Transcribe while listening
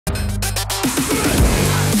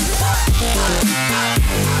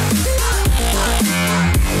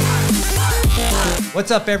What's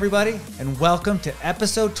up, everybody, and welcome to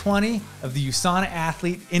episode 20 of the USANA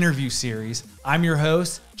Athlete Interview Series. I'm your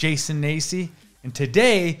host, Jason Nacy, and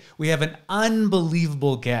today we have an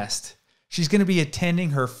unbelievable guest. She's going to be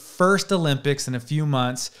attending her first Olympics in a few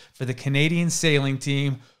months for the Canadian sailing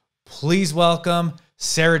team. Please welcome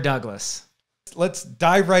Sarah Douglas. Let's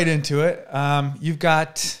dive right into it. You've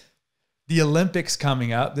got the Olympics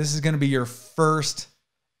coming up. This is going to be your first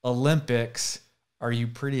Olympics. Are you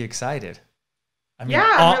pretty excited? I mean,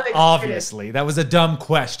 I'm really obviously, that was a dumb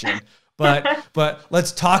question, but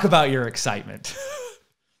let's talk about your excitement.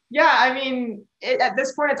 Yeah, I mean, at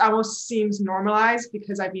this point, it almost seems normalized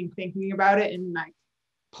because I've been thinking about it and like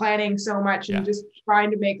planning so much and just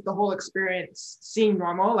trying to make the whole experience seem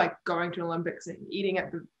normal, like going to Olympics and eating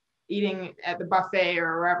at the buffet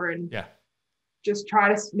or wherever, and just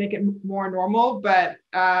try to make it more normal. But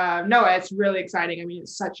no, it's really exciting. I mean,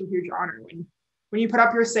 it's such a huge honor when you put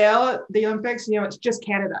up your sail at the Olympics, you know, it's just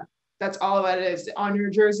Canada. That's all that it is. On your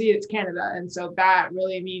jersey, it's Canada. And so that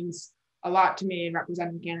really means a lot to me in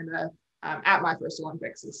representing Canada at my first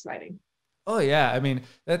Olympics. It's exciting. Oh, yeah. I mean,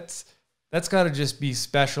 that's got to just be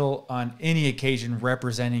special on any occasion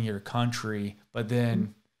representing your country. But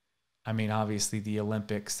then, I mean, obviously the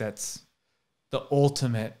Olympics, that's the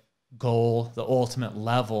ultimate goal, the ultimate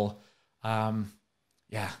level.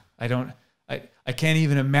 I can't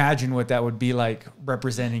even imagine what that would be like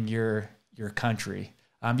representing your country.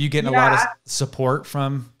 You getting a lot of support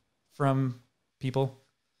from people?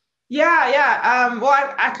 Yeah.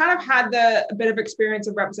 Well, I kind of had a bit of experience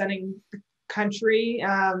of representing the country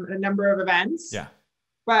at a number of events. Yeah.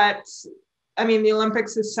 But I mean, the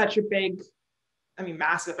Olympics is such a big,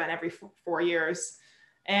 massive event every 4 years.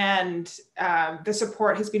 And the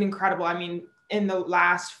support has been incredible. I mean, in the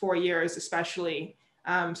last 4 years, especially,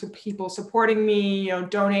 so people supporting me, you know,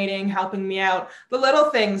 donating, helping me out, the little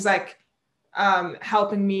things like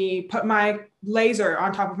helping me put my laser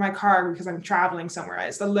on top of my car because I'm traveling somewhere.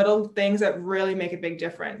 It's the little things that really make a big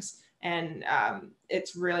difference. And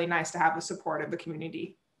it's really nice to have the support of the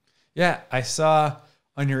community. Yeah, I saw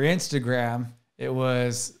on your Instagram, it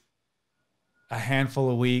was a handful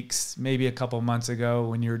of weeks, maybe a couple months ago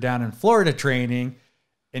when you were down in Florida training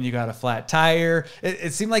and you got a flat tire.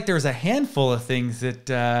 It seemed like there was a handful of things that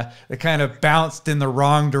kind of bounced in the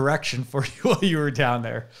wrong direction for you while you were down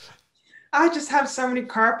there. I just have so many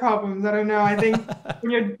car problems. I don't know. I think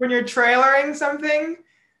when you're trailering something,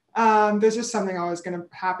 there's just something always going to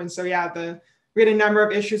happen. So yeah, we had a number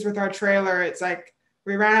of issues with our trailer. It's like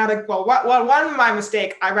we ran out of, one of my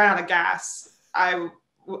mistake, I ran out of gas.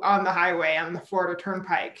 On the highway on the Florida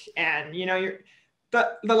Turnpike, and you know,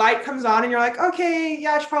 the light comes on and you're like, okay,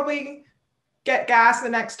 yeah, I should probably get gas at the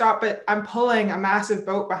next stop, but I'm pulling a massive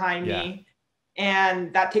boat behind me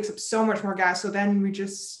and that takes up so much more gas. So then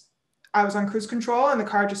I was on cruise control and the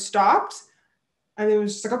car just stopped and it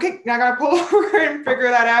was just like, okay, now I gotta pull over and figure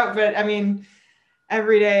that out. But I mean,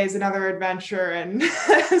 every day is another adventure and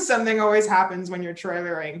something always happens when you're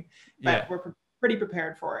trailering, but we're pretty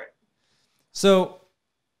prepared for it. So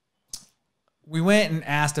we went and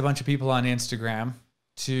asked a bunch of people on Instagram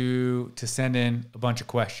to send in a bunch of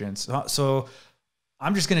questions. So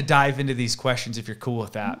I'm just going to dive into these questions if you're cool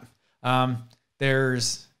with that.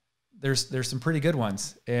 There's some pretty good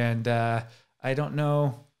ones, and I don't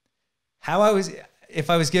know if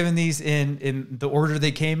I was given these in the order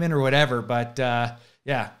they came in or whatever, but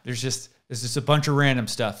there's just a bunch of random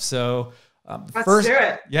stuff. So let's do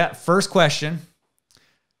it. Yeah, first question.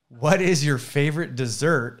 What is your favorite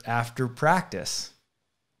dessert after practice?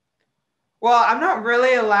 Well, I'm not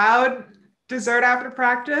really allowed dessert after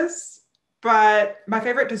practice, but my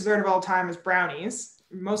favorite dessert of all time is brownies,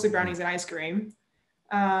 mostly brownies and ice cream.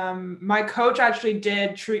 My coach actually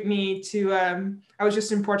did treat me to, I was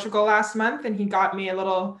just in Portugal last month and he got me a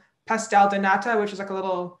little pastel de nata, which is like a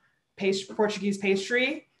little Portuguese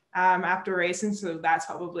pastry after racing. So that's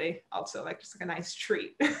probably also like just like a nice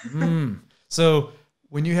treat. So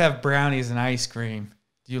when you have brownies and ice cream,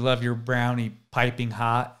 do you love your brownie piping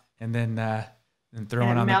hot and then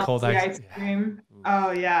throwing on the cold ice cream? Yeah.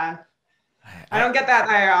 Oh yeah. I don't get that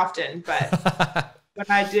very often, but when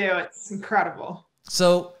I do, it's incredible.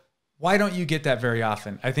 So why don't you get that very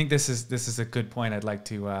often? I think this is a good point. I'd like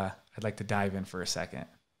to dive in for a second.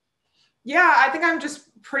 Yeah, I think I'm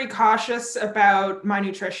just pretty cautious about my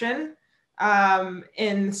nutrition.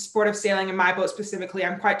 In the sport of sailing, in my boat specifically,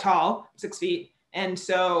 I'm quite tall, 6 feet. And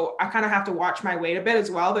so I kind of have to watch my weight a bit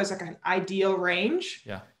as well. There's like an ideal range.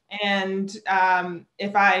 Yeah. And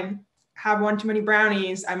if I have one too many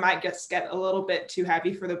brownies, I might just get a little bit too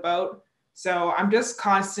heavy for the boat. So I'm just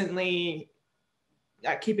constantly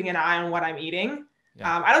keeping an eye on what I'm eating.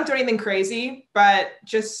 Yeah. I don't do anything crazy, but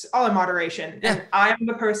just all in moderation. Yeah. And I'm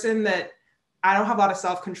the person that I don't have a lot of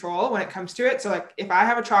self-control when it comes to it. So like if I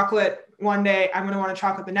have a chocolate one day, I'm going to want a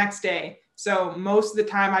chocolate the next day. So most of the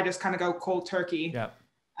time I just kind of go cold turkey,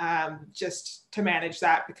 just to manage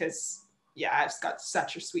that because I've just got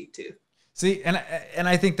such a sweet tooth. See, and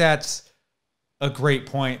I think that's a great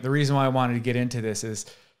point. The reason why I wanted to get into this is,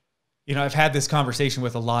 I've had this conversation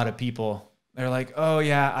with a lot of people. They're like, oh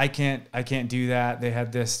yeah, I can't do that. They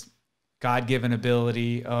have this God-given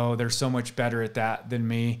ability. Oh, they're so much better at that than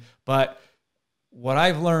me. But what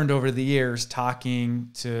I've learned over the years talking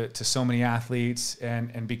to so many athletes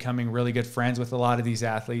and becoming really good friends with a lot of these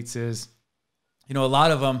athletes is, a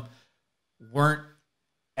lot of them weren't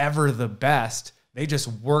ever the best. They just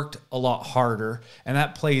worked a lot harder. And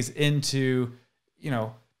that plays into,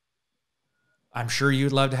 I'm sure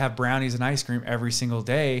you'd love to have brownies and ice cream every single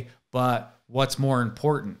day, but what's more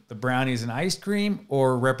important, the brownies and ice cream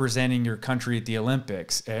or representing your country at the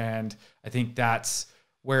Olympics? And I think that's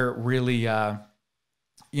where it really,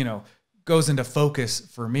 goes into focus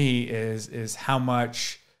for me is how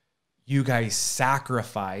much you guys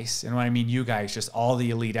sacrifice. And when I mean you guys, just all the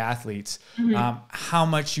elite athletes, how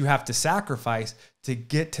much you have to sacrifice to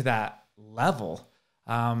get to that level.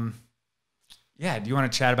 Do you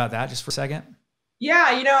want to chat about that just for a second? Yeah.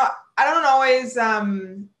 I don't always,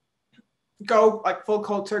 go like full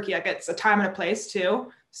cold turkey. Like it's a time and a place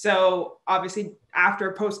too. So obviously after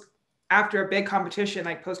a big competition,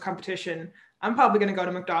 like post competition, I'm probably going to go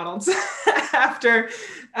to McDonald's after.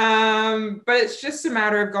 But it's just a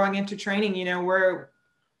matter of going into training, we're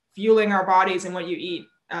fueling our bodies and what you eat,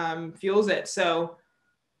 fuels it. So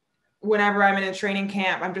whenever I'm in a training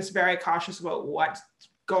camp, I'm just very cautious about what's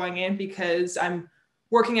going in because I'm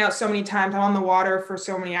working out so many times, I'm on the water for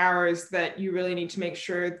so many hours that you really need to make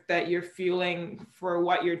sure that you're fueling for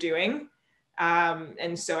what you're doing.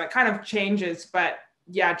 And so it kind of changes, but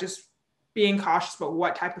just being cautious about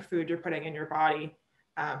what type of food you're putting in your body,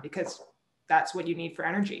 because that's what you need for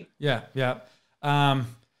energy. Yeah. Yeah. And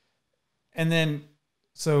then,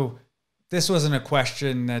 so this wasn't a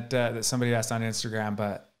question that somebody asked on Instagram,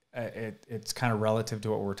 but it's kind of relative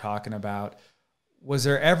to what we're talking about. Was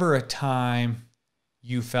there ever a time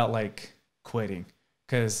you felt like quitting?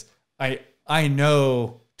 Because I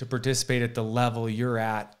know to participate at the level you're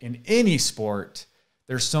at in any sport,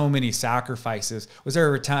 there's so many sacrifices. Was there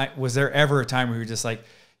ever a time where you're just like,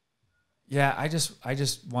 I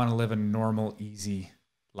just want to live a normal, easy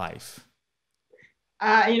life?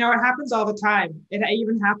 It happens all the time. It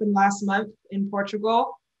even happened last month in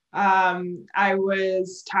Portugal. I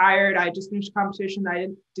was tired. I just finished competition that I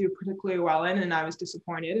didn't do particularly well in, and I was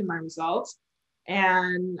disappointed in my results.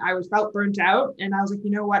 And I felt burnt out. And I was like, you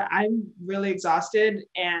know what? I'm really exhausted.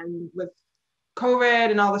 And with COVID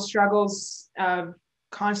and all the struggles of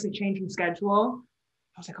constantly changing schedule,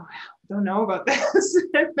 I was like, oh, I don't know about this.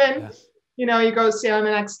 And then, you go sail the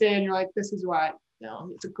next day and you're like, this is what,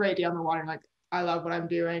 it's a great day on the water. I'm like, I love what I'm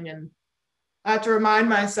doing. And I have to remind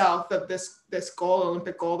myself of this goal,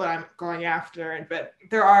 Olympic goal that I'm going after. But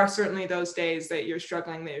there are certainly those days that you're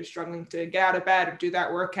struggling to get out of bed or do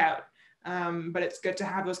that workout. But it's good to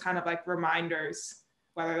have those kind of like reminders,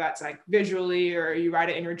 whether that's like visually or you write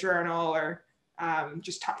it in your journal or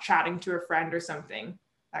just chatting to a friend or something.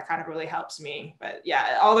 That kind of really helps me. But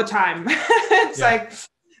all the time. It's like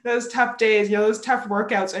those tough days, those tough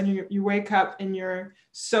workouts, and you wake up and you're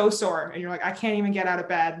so sore and you're like, I can't even get out of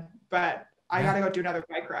bed, but I got to go do another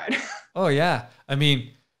bike ride. Oh yeah. I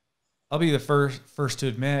mean, I'll be the first to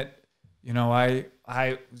admit, I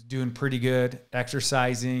was doing pretty good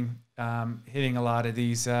exercising, hitting a lot of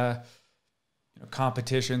these,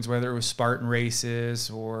 competitions, whether it was Spartan races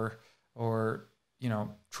or,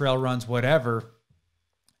 trail runs, whatever.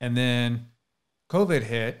 And then COVID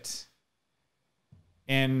hit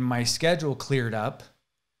and my schedule cleared up,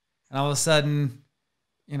 and all of a sudden,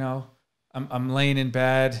 I'm laying in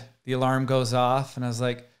bed, the alarm goes off, and I was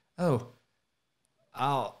like, oh,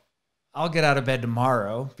 I'll get out of bed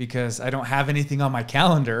tomorrow because I don't have anything on my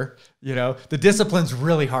calendar. The discipline's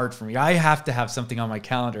really hard for me. I have to have something on my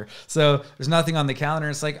calendar. So there's nothing on the calendar.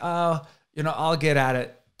 It's like, I'll get at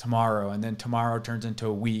it tomorrow. And then tomorrow turns into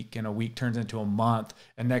a week, and a week turns into a month.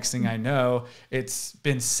 And next thing I know, it's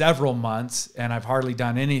been several months and I've hardly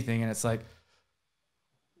done anything. And it's like,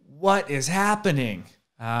 what is happening?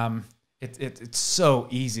 It's so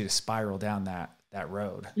easy to spiral down that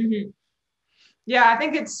road. Mm-hmm. Yeah, I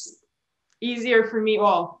think it's easier for me.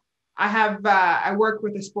 Well, I work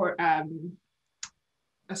with a strength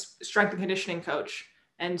and conditioning coach.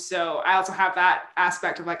 And so I also have that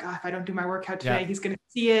aspect of like, if I don't do my workout today, he's going to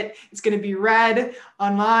see it. It's going to be read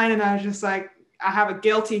online. And I was just like, I have a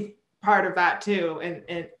guilty part of that too,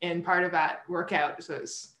 in part of that workout. So it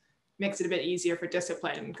makes it a bit easier for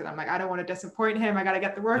discipline, because I'm like, I don't want to disappoint him. I got to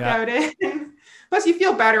get the workout in. Plus you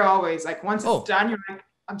feel better always. Like once it's done, you're like,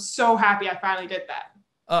 I'm so happy I finally did that.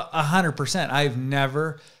 100%. I've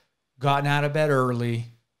never gotten out of bed early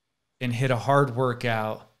and hit a hard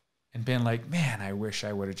workout and been like, man, I wish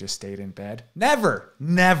I would have just stayed in bed. Never.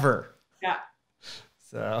 Yeah.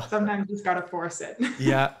 So sometimes you just got to force it.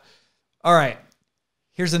 Yeah. All right.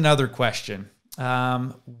 Here's another question.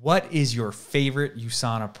 What is your favorite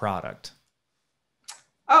USANA product?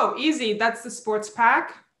 Oh, easy. That's the sports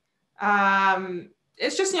pack.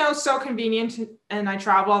 It's just, so convenient, and I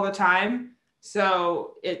travel all the time.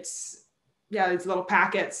 So it's, these little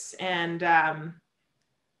packets, and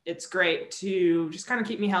it's great to just kind of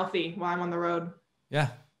keep me healthy while I'm on the road. Yeah.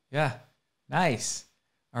 Nice.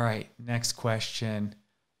 All right. Next question.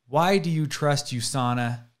 Why do you trust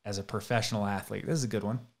USANA as a professional athlete? This is a good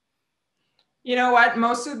one. You know what?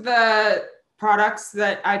 Most of the products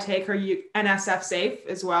that I take are NSF safe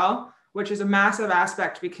as well, which is a massive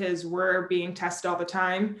aspect because we're being tested all the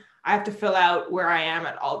time. I have to fill out where I am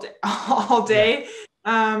at all day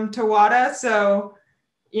to WADA. So,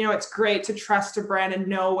 it's great to trust a brand and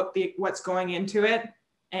know what's going into it,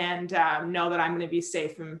 and know that I'm going to be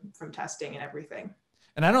safe from testing and everything.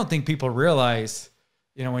 And I don't think people realize,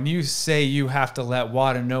 when you say you have to let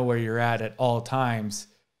WADA know where you're at all times,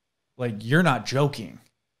 like you're not joking,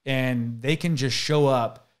 and they can just show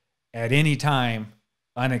up at any time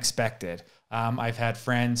unexpected. I've had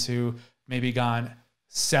friends who maybe gone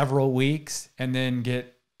several weeks and then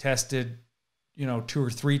get tested, 2 or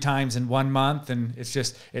 3 times in 1 month. And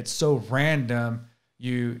it's so random.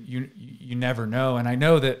 You never know. And I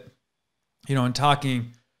know that, in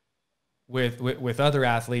talking with other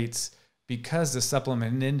athletes, because the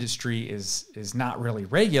supplement industry is not really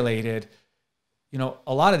regulated,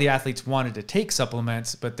 a lot of the athletes wanted to take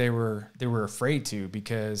supplements, but they were afraid to,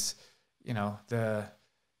 because, the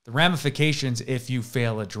ramifications if you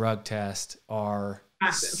fail a drug test are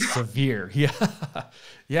massive. Severe.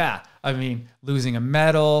 Yeah. I mean, losing a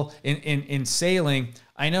medal in sailing,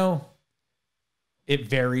 I know it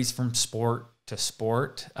varies from sport to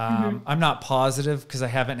sport. I'm not positive because I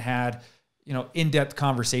haven't had, in-depth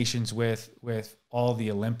conversations with all the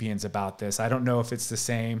Olympians about this. I don't know if it's the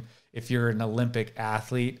same if you're an Olympic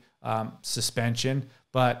athlete, suspension,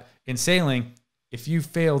 but in sailing, if you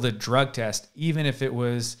failed a drug test, even if it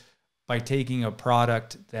was by taking a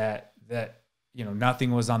product that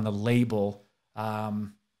nothing was on the label,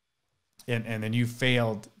 and then you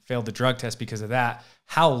failed the drug test because of that,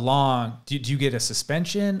 how long do you get a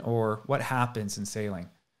suspension, or what happens in sailing?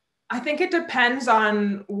 I think it depends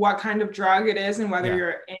on what kind of drug it is and whether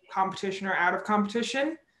you're in competition or out of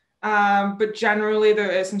competition. But generally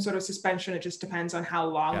there is some sort of suspension. It just depends on how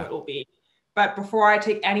long it will be. But before I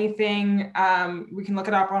take anything, we can look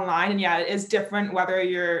it up online, and it is different whether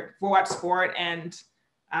you're for what sport and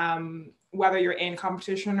whether you're in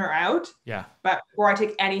competition or out. Yeah. But before I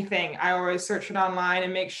take anything, I always search it online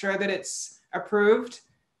and make sure that it's approved,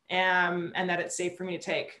 and that it's safe for me to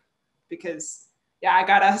take, because I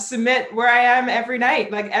gotta submit where I am every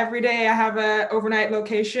night. Like every day I have a overnight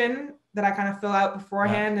location that I kind of fill out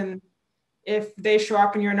beforehand. And if they show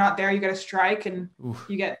up and you're not there, you get a strike, and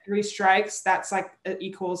you get 3 strikes. That's like, it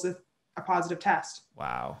equals a positive test.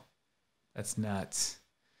 Wow. That's nuts.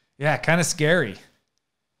 Yeah. Kind of scary.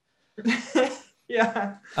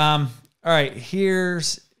 Yeah. All right.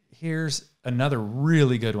 Here's another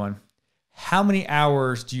really good one. How many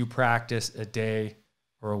hours do you practice a day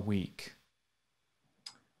or a week?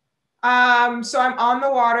 So I'm on the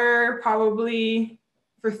water probably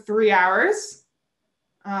for 3 hours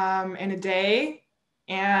in a day,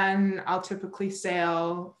 and I'll typically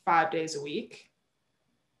sail 5 days a week.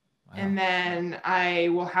 Wow. And then I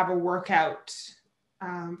will have a workout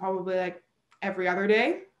probably like every other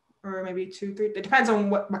day, or maybe 2, 3. It depends on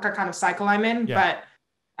what kind of cycle I'm in, but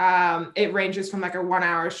it ranges from like a 1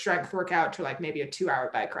 hour strength workout to like maybe a 2 hour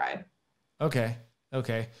bike ride. Okay.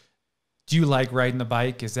 Do you like riding the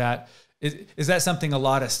bike? Is that something a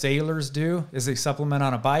lot of sailors do? Is they supplement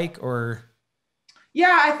on a bike, or?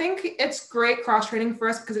 Yeah, I think it's great cross training for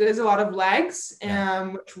us because it is a lot of legs,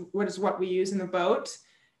 which is what we use in the boat.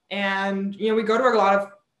 And, we go to a lot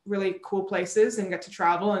of really cool places and get to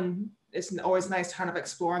travel, and it's always nice to kind of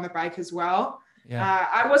explore on the bike as well. Yeah.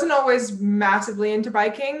 I wasn't always massively into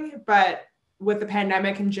biking, but with the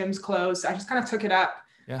pandemic and gyms closed, I just kind of took it up.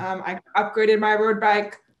 Yeah. I upgraded my road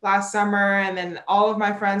bike last summer, and then all of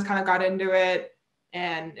my friends kind of got into it,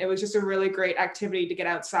 and it was just a really great activity to get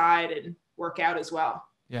outside and work out as well.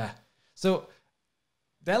 Yeah. So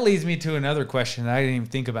that leads me to another question that I didn't even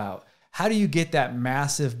think about. How do you get that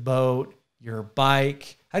massive boat, your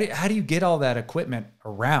bike? How do you get all that equipment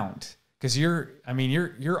around? Because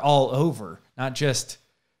you're all over, not just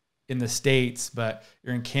in the States, but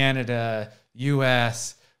you're in Canada,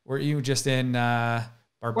 US. Were you just in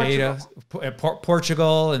Barbados,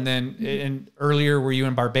 Portugal, and then earlier were you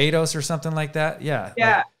in Barbados or something like that? Yeah.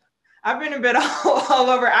 Yeah, I've been a bit all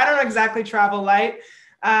over. I don't exactly travel light.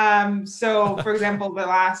 So for example, the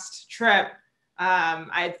last trip, I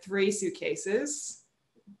had 3 suitcases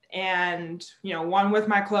and, one with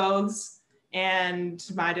my clothes and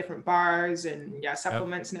my different bars and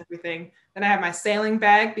supplements and everything. Then I have my sailing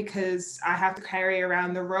bag because I have to carry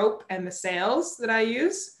around the rope and the sails that I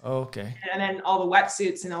use. Okay. And then all the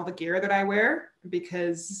wetsuits and all the gear that I wear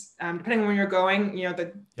because depending on where you're going,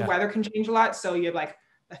 the weather can change a lot. So you have like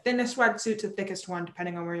the thinnest wetsuit to the thickest one,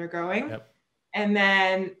 depending on where you're going. Yep. And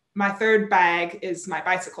then my third bag is my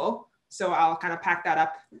bicycle. So I'll kind of pack that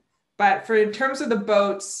up. But in terms of the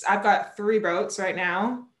boats, I've got 3 boats right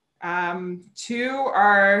now. 2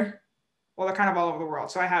 are, they're kind of all over the world.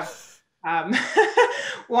 So I have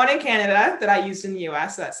one in Canada that I used in the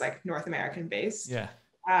US. That's like North American based. Yeah.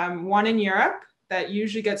 One in Europe that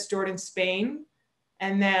usually gets stored in Spain.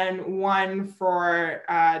 And then one for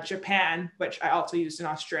Japan, which I also used in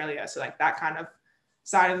Australia. So like that kind of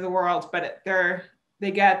side of the world, but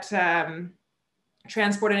they get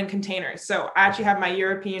transported in containers. So I actually have my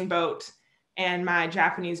European boat and my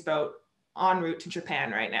Japanese boat en route to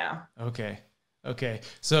Japan right now. Okay.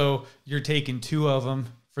 So you're taking 2 of them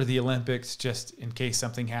for the Olympics just in case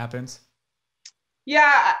something happens?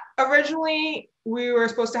 Yeah, originally we were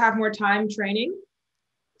supposed to have more time training.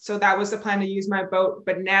 So that was the plan, to use my boat.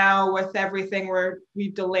 But now with everything,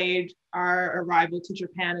 we've delayed our arrival to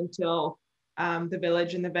Japan until the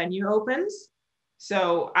village and the venue opens.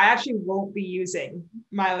 So I actually won't be using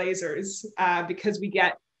my lasers because we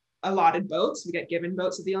get allotted boats. We get given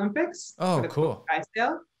boats at the Olympics. Oh, cool.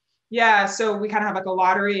 Yeah, so we kind of have like a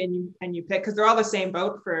lottery and you pick, because they're all the same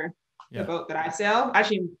boat for the boat that I sail.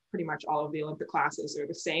 Actually, pretty much all of the Olympic classes are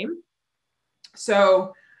the same.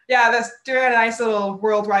 So yeah, that's doing a nice little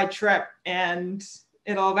worldwide trip, and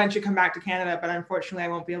it'll eventually come back to Canada, but unfortunately I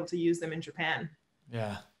won't be able to use them in Japan.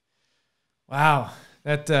 Yeah. Wow.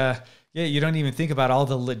 That, you don't even think about all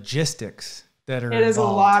the logistics that are It is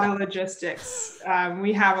involved. A lot of logistics.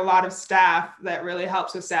 We have a lot of staff that really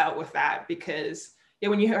helps us out with that, because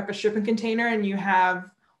when you have a shipping container and you have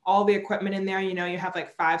all the equipment in there, you have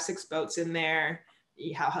like 5-6 boats in there,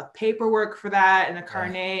 you have paperwork for that and a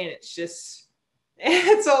carnet, and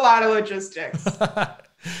it's a lot of logistics.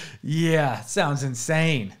 Yeah, sounds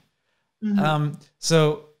insane. Mm-hmm.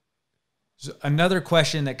 So another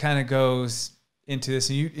question that kind of goes into this,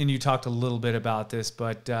 and you talked a little bit about this,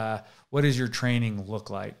 but what does your training look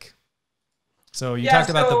like? So you talked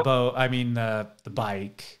about the boat, the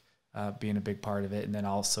bike being a big part of it, and then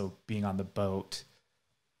also being on the boat.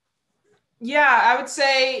 Yeah, I would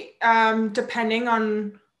say depending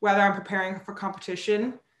on whether I'm preparing for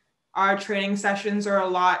competition, our training sessions are a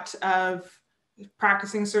lot of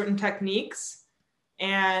practicing certain techniques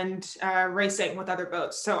and racing with other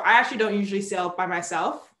boats. So I actually don't usually sail by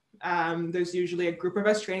myself. There's usually a group of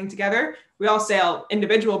us training together. We all sail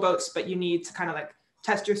individual boats, but you need to kind of like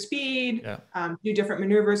test your speed, do different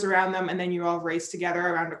maneuvers around them, and then you all race together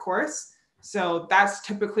around a course. So that's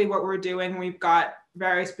typically what we're doing. We've got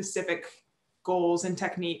very specific goals and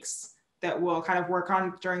techniques that we'll kind of work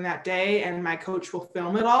on during that day, and my coach will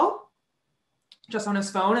film it all just on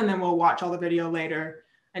his phone, and then we'll watch all the video later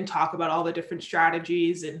and talk about all the different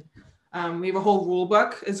strategies. And we have a whole rule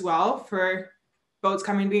book as well for boats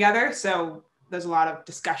coming together, so there's a lot of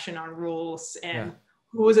discussion on rules and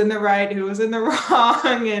who was in the right, who was in the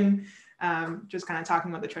wrong, and just kind of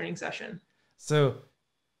talking about the training session. So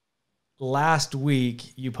last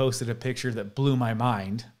week you posted a picture that blew my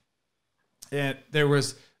mind, and there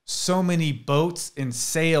was so many boats and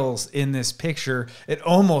sails in this picture. It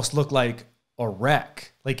almost looked like a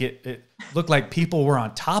wreck. Like it looked like people were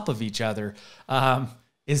on top of each other.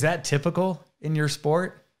 Is that typical in your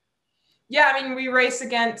sport? Yeah, we race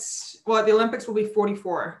against, at the Olympics will be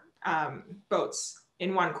 44 boats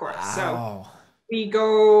in one course. Wow.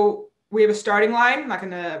 So we have a starting line, like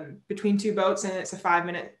between 2 boats, and it's a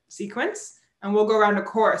 5-minute sequence, and we'll go around a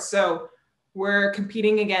course. So we're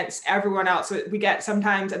competing against everyone else. So we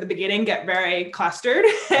sometimes at the beginning get very clustered,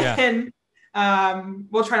 and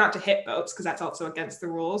we'll try not to hit boats because that's also against the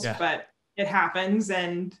rules, but it happens.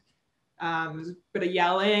 And there's a bit of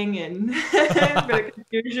yelling and a bit of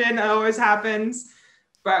confusion always happens,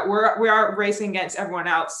 but we are racing against everyone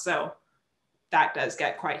else. So that does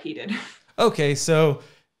get quite heated. Okay, so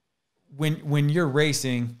when you're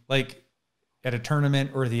racing, like at a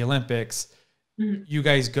tournament or the Olympics, you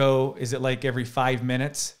guys go, is it like every 5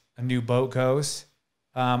 minutes a new boat goes?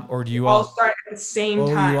 Or do you all start at the same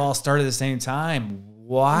time? You all start at the same time.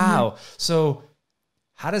 Wow. So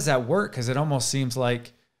how does that work? Because it almost seems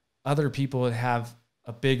like other people would have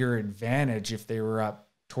a bigger advantage if they were up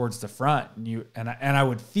towards the front. And I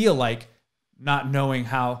would feel like, not knowing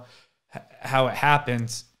how it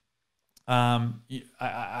happens,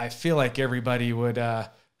 I feel like everybody would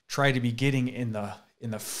try to be getting in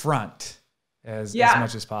the front as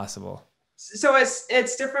much as possible. So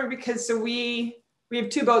it's different because we have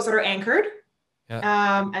two boats that are anchored,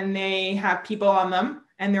 and they have people on them,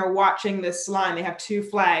 and they're watching this line. They have two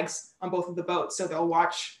flags on both of the boats, so they'll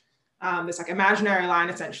watch this like imaginary line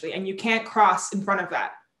essentially, and you can't cross in front of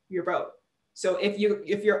your boat. So if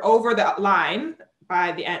you're over the line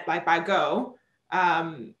by the end, like by go,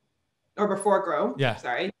 or before go,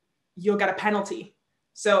 you'll get a penalty.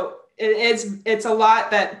 So it's a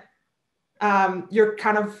lot that you're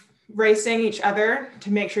kind of racing each other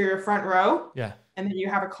to make sure you're front row. Yeah. And then you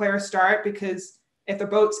have a clear start, because if the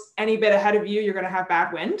boat's any bit ahead of you, you're going to have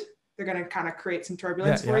bad wind. They're going to kind of create some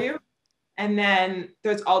turbulence for you. And then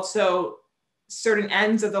there's also certain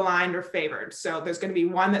ends of the line are favored. So there's going to be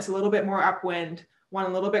one that's a little bit more upwind, one a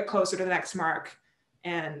little bit closer to the next mark.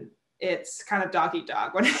 And it's kind of dog eat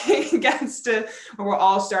dog when it gets to when we're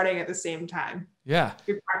all starting at the same time. Yeah.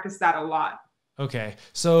 We practice that a lot. Okay.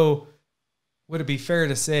 So would it be fair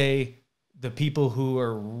to say the people who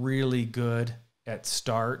are really good at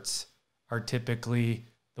starts are typically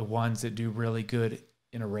the ones that do really good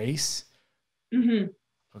in a race?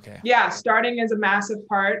 Okay. Yeah. Starting is a massive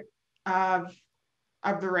part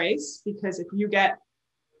of the race, because if you get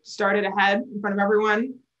started ahead in front of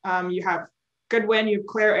everyone, you have good wind, you have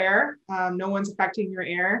clear air, no one's affecting your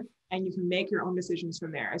air, and you can make your own decisions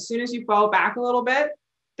from there. As soon as you fall back a little bit,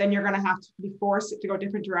 then you're going to have to be forced to go a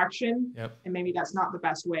different direction. And maybe that's not the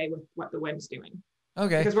best way with what the wind's doing.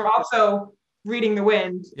 Okay. Because we're also reading the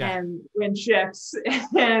wind and wind shifts,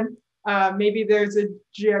 and maybe there's a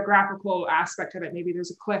geographical aspect of it. Maybe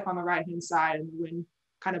there's a cliff on the right-hand side and the wind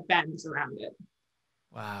kind of bends around it.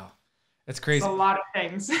 Wow. That's crazy. It's a lot of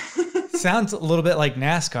things. Sounds a little bit like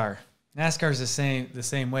NASCAR. NASCAR is the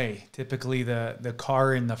same way. Typically the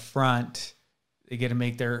car in the front, they get to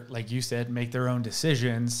make their, like you said, make their own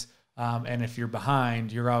decisions. And if you're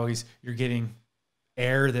behind, you're getting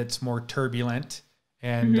air that's more turbulent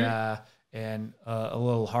and a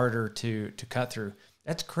little harder to cut through.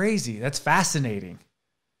 That's crazy. That's fascinating.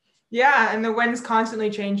 Yeah. And the wind's constantly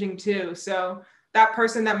changing too. So that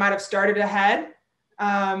person that might've started ahead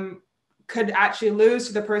could actually lose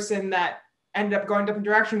to the person that ended up going a different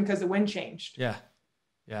direction because the wind changed. Yeah.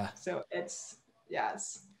 Yeah. So it's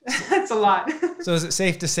a lot. So is it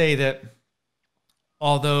safe to say that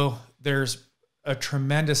although there's a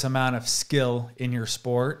tremendous amount of skill in your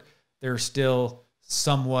sport, there's still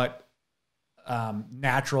somewhat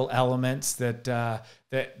natural elements that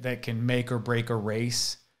can make or break a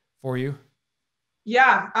race for you?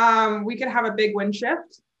 Yeah. We could have a big wind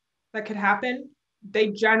shift that could happen.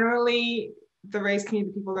 The race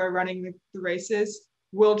community, the people that are running the races,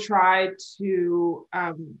 will try to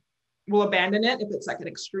will abandon it if it's like an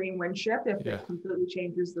extreme wind shift, if it completely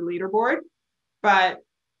changes the leaderboard. But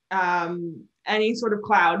any sort of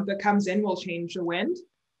cloud that comes in will change the wind.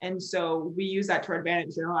 And so we use that to our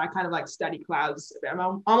advantage. I kind of like study clouds.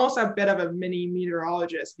 I'm almost a bit of a mini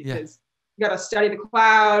meteorologist, because you got to study the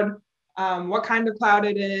cloud, what kind of cloud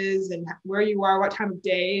it is, and where you are, what time of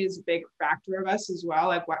day is a big factor of us as well.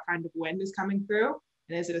 Like what kind of wind is coming through,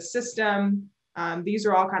 and is it a system? These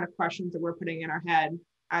are all kind of questions that we're putting in our head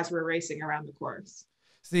as we're racing around the course.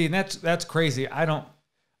 See, and that's crazy. I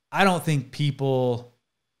don't think people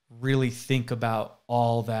really think about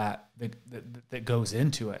all that goes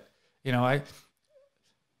into it.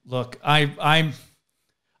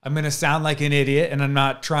 I'm going to sound like an idiot, and I'm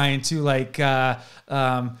not trying to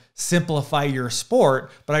simplify your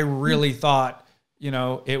sport, but I really thought,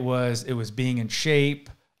 it was being in shape.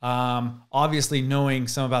 Obviously knowing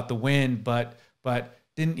some about the wind, but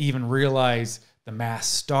didn't even realize the mass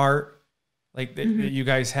start that you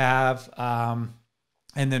guys have. And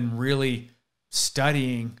then really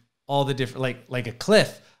studying all the different, like a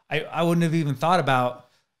cliff. I wouldn't have even thought about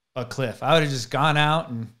a cliff. I would have just gone out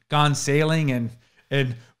and gone sailing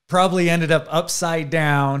and probably ended up upside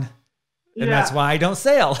down. And that's why I don't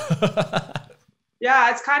sail.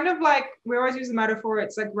 Yeah, it's kind of like, we always use the metaphor,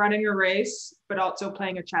 it's like running a race, but also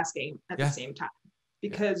playing a chess game at the same time.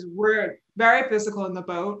 Because we're very physical in the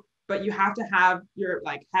boat, but you have to have your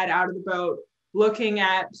head out of the boat, looking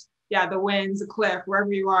at yeah, the winds, the cliff,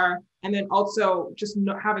 wherever you are. And then also just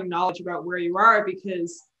having knowledge about where you are,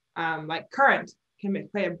 because like current can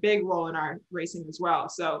play a big role in our racing as well.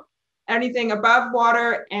 So anything above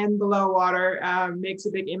water and below water makes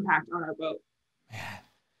a big impact on our boat. Man,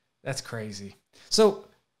 that's crazy. So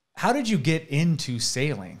how did you get into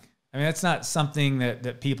sailing? I mean, that's not something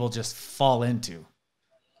that people just fall into.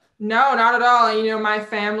 No, not at all. You know, my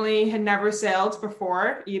family had never sailed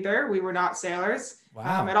before either. We were not sailors.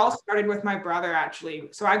 Wow. It all started with my brother, actually.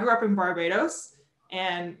 So I grew up in Barbados,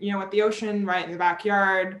 and, you know, with the ocean right in the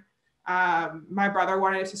backyard, my brother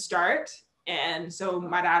wanted to start. And so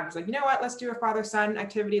my dad was like, you know what, let's do a father-son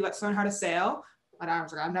activity. Let's learn how to sail. My dad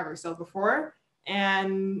was like, I've never sailed before.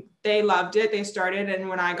 And they loved it. They started. And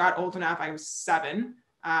when I got old enough, I was 7,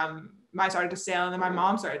 I started to sail, and then my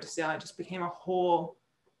mom started to sail. It just became a whole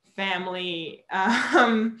family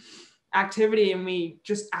activity, and we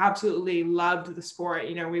just absolutely loved the sport.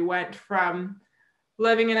 You know, we went from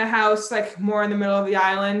living in a house like more in the middle of the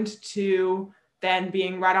island to then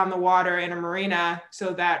being right on the water in a marina,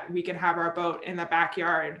 so that we could have our boat in the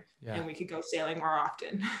backyard and we could go sailing more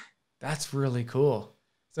often. That's really cool.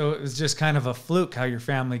 So it was just kind of a fluke how your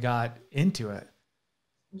family got into it.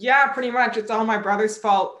 Yeah, pretty much. It's all my brother's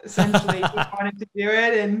fault, essentially. He wanted to do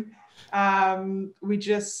it, and we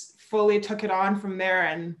just fully took it on from there.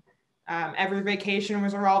 And every vacation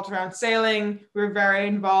was revolved around sailing. We were very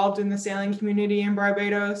involved in the sailing community in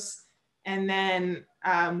Barbados. And then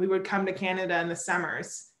we would come to Canada in the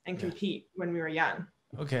summers and compete when we were young.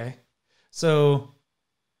 Okay. So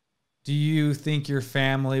do you think your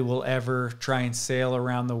family will ever try and sail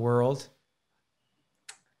around the world?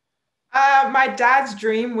 My dad's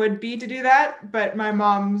dream would be to do that, but my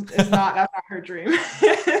mom is not, that's not her dream.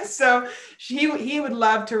 So he would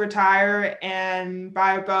love to retire and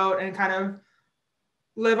buy a boat and kind of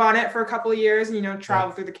live on it for a couple of years and, you know,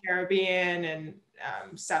 travel through the Caribbean and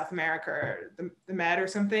South America or the Med or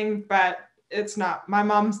something. But it's not, my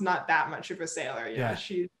mom's not that much of a sailor. You know,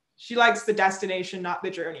 she likes the destination, not the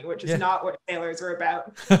journey, which is not what sailors are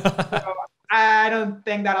about. So I don't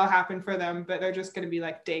think that'll happen for them, but they're just going to be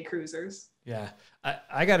like day cruisers. Yeah.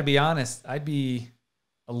 I got to be honest. I'd be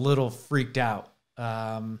a little freaked out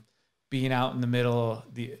being out in the middle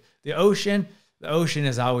of the ocean. The ocean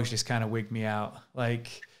has always just kind of wigged me out. Like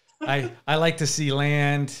I like to see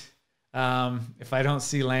land. If I don't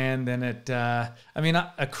see land, then I mean,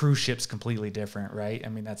 a cruise ship's completely different, right? I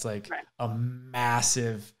mean, that's like a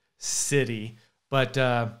massive city, but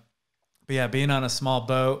yeah, being on a small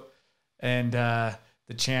boat, and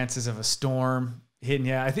the chances of a storm hitting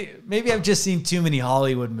you. I think maybe I've just seen too many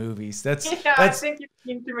Hollywood movies. I think you've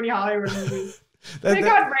seen too many Hollywood movies. They've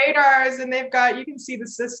got radars, and you can see the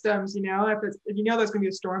systems, you know, if you know there's going to be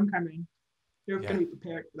a storm coming, you're going to be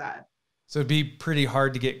prepared for that. So it'd be pretty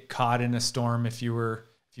hard to get caught in a storm if you were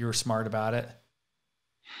smart about it.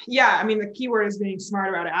 Yeah, I mean, the key word is being smart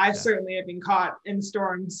about it. I certainly have been caught in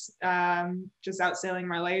storms just out sailing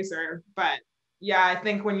my laser, but yeah, I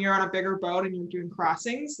think when you're on a bigger boat and you're doing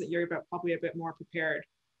crossings, that you're probably a bit more prepared.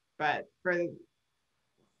 But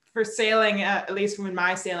for sailing, at least when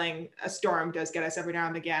my sailing, a storm does get us every now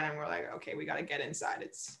and again, and we're like, okay, we got to get inside.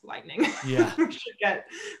 It's lightning. Yeah, we should get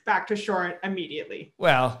back to shore immediately.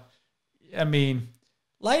 Well, I mean,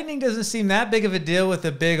 lightning doesn't seem that big of a deal with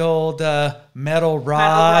a big old metal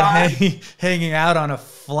rod hanging out on a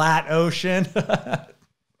flat ocean.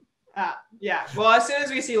 Yeah. Well, as soon as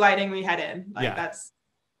we see lightning, we head in. That's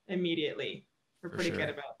immediately. We're pretty good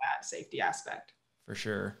about that safety aspect. For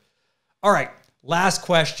sure. All right. Last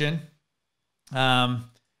question. And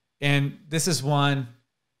this is one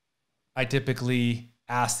I typically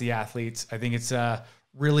ask the athletes. I think it's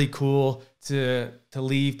really cool to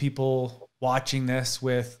leave people watching this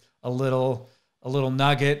with a little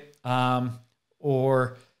nugget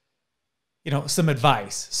or, you know, some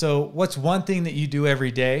advice. So what's one thing that you do every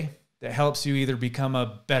day that helps you either become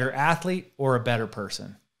a better athlete or a better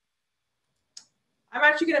person? I'm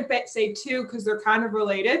actually going to say 2 because they're kind of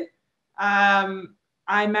related.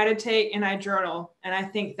 I meditate and I journal, and I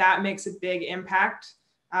think that makes a big impact.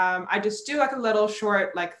 I just do like a little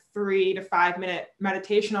short, like 3 to 5 minute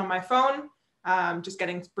meditation on my phone, just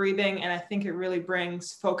getting breathing. And I think it really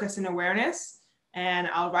brings focus and awareness. And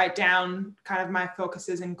I'll write down kind of my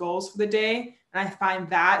focuses and goals for the day. And I find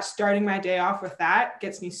that starting my day off with that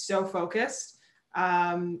gets me so focused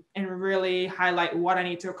and really highlight what I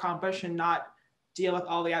need to accomplish and not deal with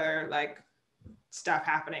all the other like stuff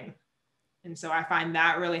happening. And so I find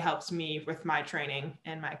that really helps me with my training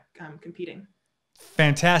and my competing.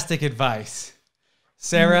 Fantastic advice.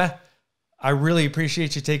 Sarah, I really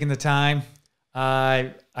appreciate you taking the time.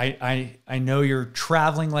 I know you're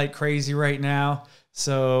traveling like crazy right now.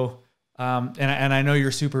 So, and I know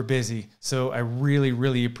you're super busy. So I really,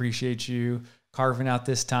 really appreciate you carving out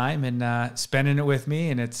this time and spending it with me.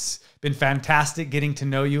 And it's been fantastic getting to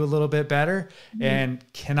know you a little bit better, and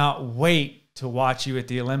cannot wait to watch you at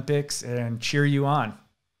the Olympics and cheer you on.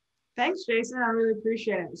 Thanks, Jason. I really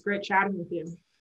appreciate it. It was great chatting with you.